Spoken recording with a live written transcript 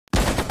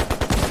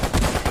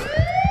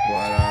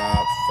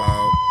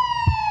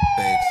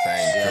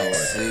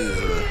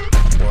Caesar.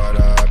 What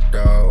up,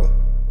 though?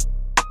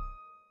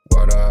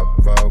 What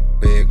up, folk?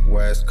 Big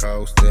West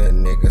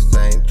Coastin', nigga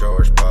St.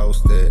 George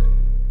posted.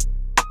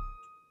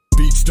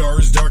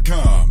 PISTOL.T.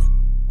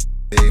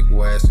 Big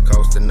West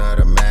Coastin' of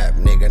the map,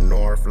 nigga.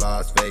 North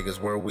Las Vegas,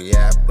 where we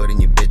at?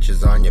 Putting you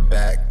bitches on your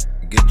back,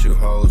 get you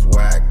hoes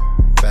whacked.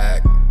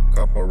 Back,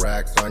 couple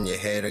racks on your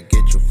head to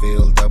get you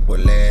filled up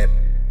with lead.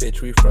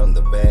 Bitch, we from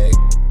the bag.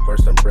 For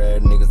some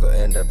bread, niggas will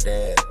end up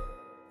dead.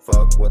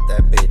 Fuck what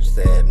that bitch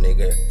said,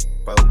 nigga.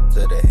 Boat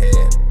to the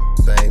head.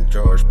 St.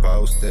 George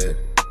posted.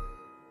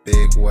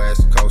 Big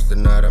West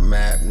Coastin' of the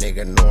map,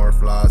 nigga.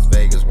 North Las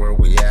Vegas, where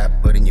we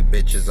at? Putting you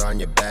bitches on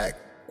your back,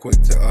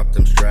 quick to up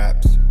them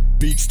straps.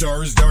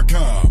 PISTOL.T.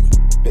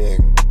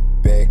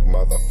 Big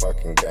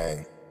motherfucking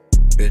gang.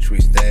 Bitch, we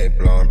stay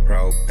blowing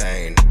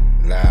propane.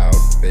 Loud,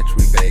 bitch,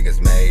 we Vegas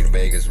made,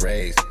 Vegas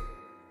raised.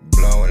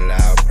 Blowing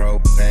loud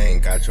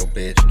propane. Got your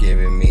bitch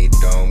giving me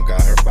dome,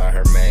 got her by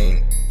her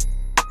main.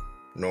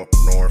 North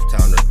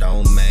Town the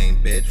domain,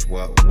 bitch,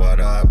 what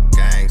up,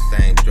 gang?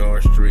 St.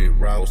 George Street,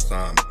 roll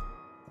some.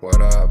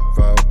 What up,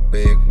 folk?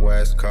 Big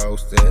West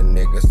Coastin',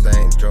 nigga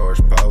St. George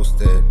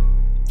posted.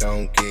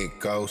 Don't get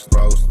ghost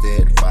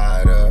roasted,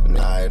 fired up,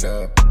 night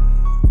up.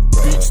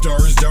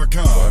 PISTOL.T.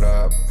 What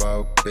up,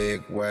 folk?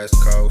 Big West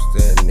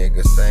Coastin',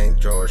 nigga St.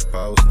 George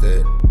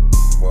posted.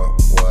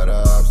 What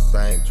up,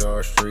 St.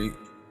 George Street?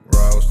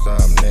 Roll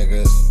some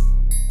niggas.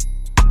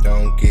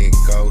 Don't get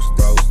ghost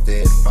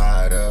roasted,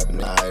 fired up,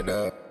 night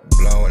up.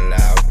 Blowing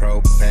loud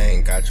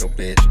propane. Got your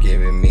bitch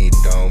giving me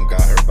dome,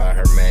 got her by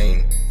her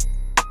main.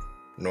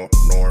 North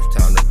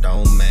Town the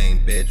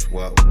domain, bitch.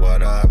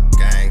 What up,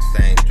 gang?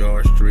 St.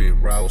 George Street,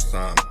 roll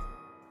some.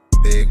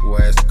 Big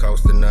West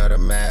Coastin' of the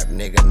map,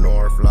 nigga.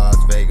 North Las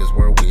Vegas,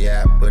 where we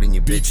at? Putting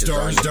you bitches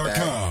on your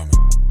back.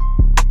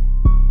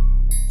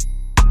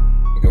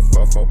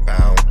 Nigga, 4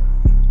 pound.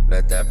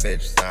 Let that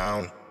bitch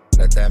sound.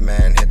 Let that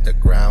man hit the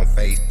ground,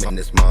 face in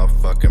this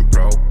motherfucking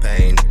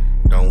propane.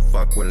 Don't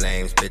fuck with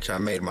lames, bitch. I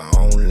made my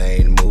own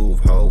lane.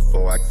 Move, ho,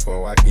 before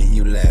I get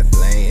you left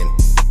lane.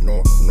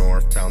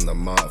 North Town, the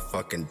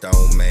motherfucking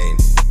domain.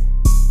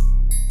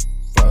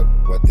 Fuck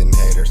what them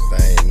haters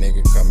saying,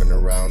 nigga. Coming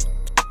around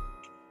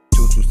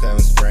 227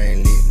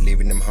 spraying,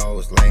 leaving them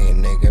hoes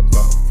laying, nigga.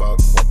 Fuck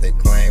what they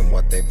claim,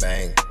 what they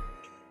bang.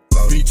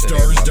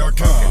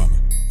 PISTOL.T.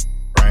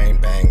 Brain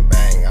bang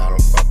bang, I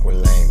don't fuck with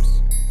lames.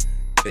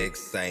 Big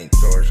St.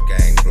 George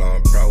gang,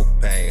 blowing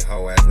propane.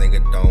 Ho ass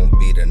nigga, don't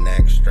be the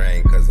next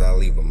strain, cause I'll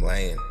leave him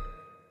laying.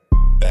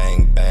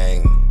 Bang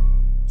bang,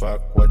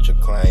 fuck what you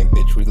claim,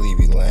 bitch, we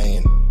leave you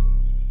laying.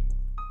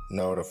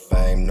 Know the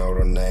fame, know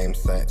the name,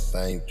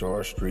 St.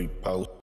 George Street post.